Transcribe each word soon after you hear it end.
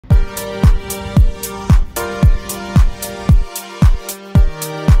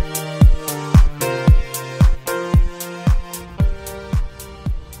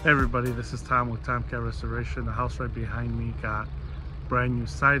Everybody, this is Tom with TomKat Restoration. The house right behind me got brand new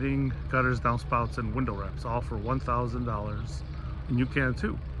siding, gutters, downspouts, and window wraps, all for $1,000, and you can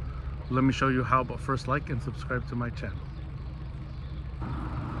too. Let me show you how, but first like and subscribe to my channel.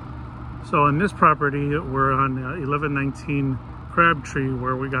 So on this property, we're on 1119 Crabtree,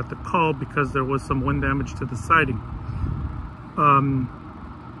 where we got the call because there was some wind damage to the siding.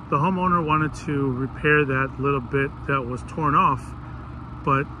 The homeowner wanted to repair that little bit that was torn off,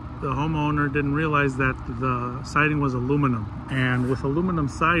 but the homeowner didn't realize that the siding was aluminum. And with aluminum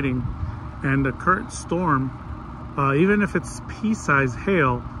siding and the current storm, even if it's pea-sized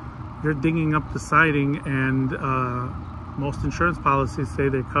hail, you're dinging up the siding, and most insurance policies say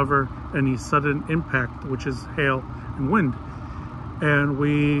they cover any sudden impact, which is hail and wind. And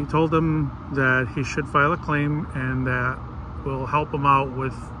we told him that he should file a claim and that we'll help him out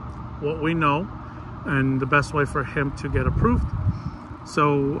with what we know and the best way for him to get approved.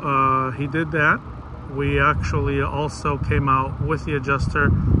 So he did that. We actually also came out with the adjuster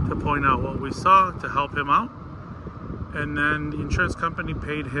to point out what we saw to help him out. And then the insurance company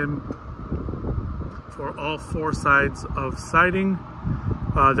paid him for all 4 sides of siding.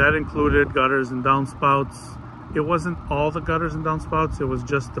 That included gutters and downspouts. It wasn't all the gutters and downspouts, it was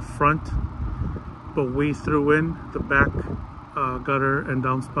just the front. But we threw in the back gutter and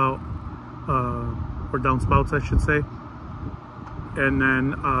downspout, or downspouts I should say. And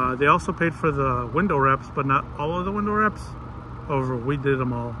then they also paid for the window wraps, but not all of the window wraps. However, we did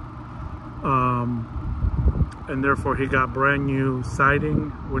them all. And therefore he got brand new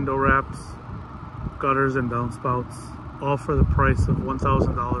siding, window wraps, gutters, and downspouts, all for the price of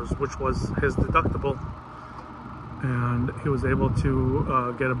 $1,000, which was his deductible. And he was able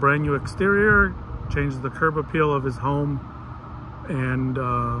to get a brand new exterior, change the curb appeal of his home, and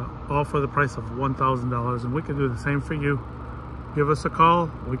all for the price of $1,000. And we can do the same for you. Give us a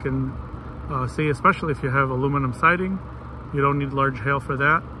call. We can see, especially if you have aluminum siding, you don't need large hail for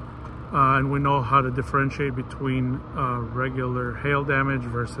that. And we know how to differentiate between regular hail damage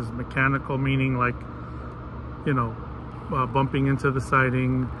versus mechanical, meaning like, you know, bumping into the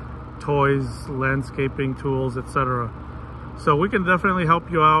siding, toys, landscaping tools, etc. So we can definitely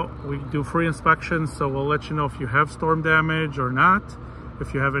help you out. We do free inspections, so we'll let you know if you have storm damage or not,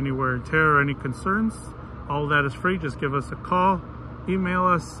 if you have any wear and tear or any concerns. All that is free. Just give us a call, email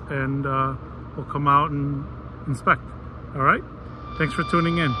us, and we'll come out and inspect. All right? Thanks for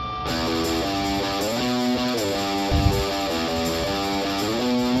tuning in.